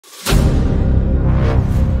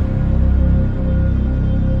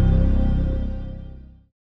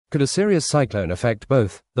Could a serious cyclone affect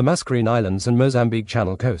both the Mascarene Islands and Mozambique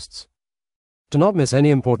Channel coasts? To not miss any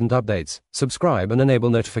important updates, subscribe and enable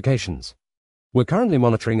notifications. We're currently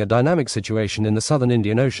monitoring a dynamic situation in the southern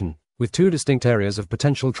Indian Ocean, with two distinct areas of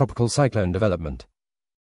potential tropical cyclone development.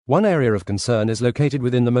 One area of concern is located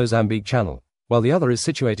within the Mozambique Channel, while the other is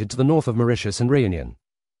situated to the north of Mauritius and Réunion.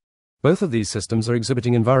 Both of these systems are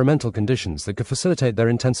exhibiting environmental conditions that could facilitate their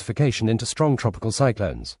intensification into strong tropical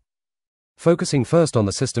cyclones. Focusing first on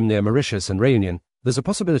the system near Mauritius and Réunion, there's a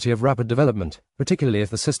possibility of rapid development, particularly if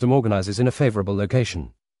the system organizes in a favorable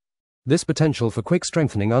location. This potential for quick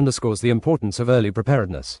strengthening underscores the importance of early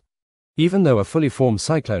preparedness. Even though a fully formed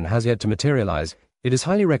cyclone has yet to materialize, it is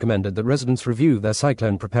highly recommended that residents review their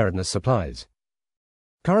cyclone preparedness supplies.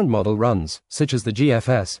 Current model runs, such as the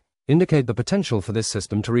GFS, indicate the potential for this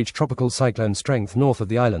system to reach tropical cyclone strength north of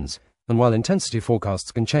the islands, and while intensity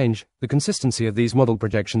forecasts can change, the consistency of these model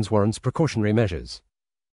projections warrants precautionary measures.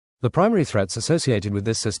 The primary threats associated with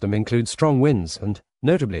this system include strong winds and,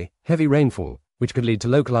 notably, heavy rainfall, which could lead to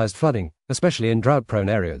localized flooding, especially in drought-prone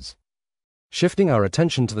areas. Shifting our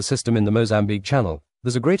attention to the system in the Mozambique Channel,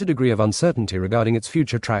 there's a greater degree of uncertainty regarding its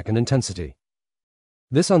future track and intensity.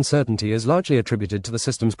 This uncertainty is largely attributed to the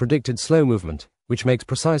system's predicted slow movement, which makes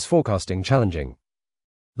precise forecasting challenging.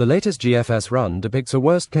 The latest GFS run depicts a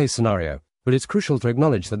worst-case scenario, but it's crucial to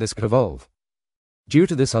acknowledge that this could evolve. Due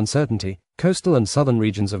to this uncertainty, coastal and southern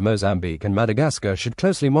regions of Mozambique and Madagascar should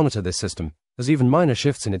closely monitor this system, as even minor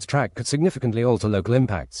shifts in its track could significantly alter local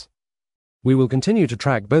impacts. We will continue to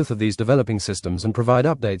track both of these developing systems and provide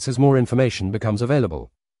updates as more information becomes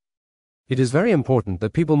available. It is very important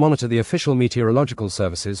that people monitor the official meteorological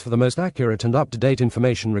services for the most accurate and up-to-date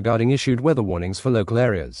information regarding issued weather warnings for local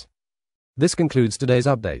areas. This concludes today's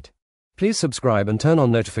update. Please subscribe and turn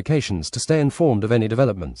on notifications to stay informed of any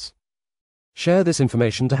developments. Share this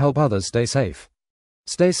information to help others stay safe.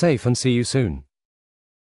 Stay safe and see you soon.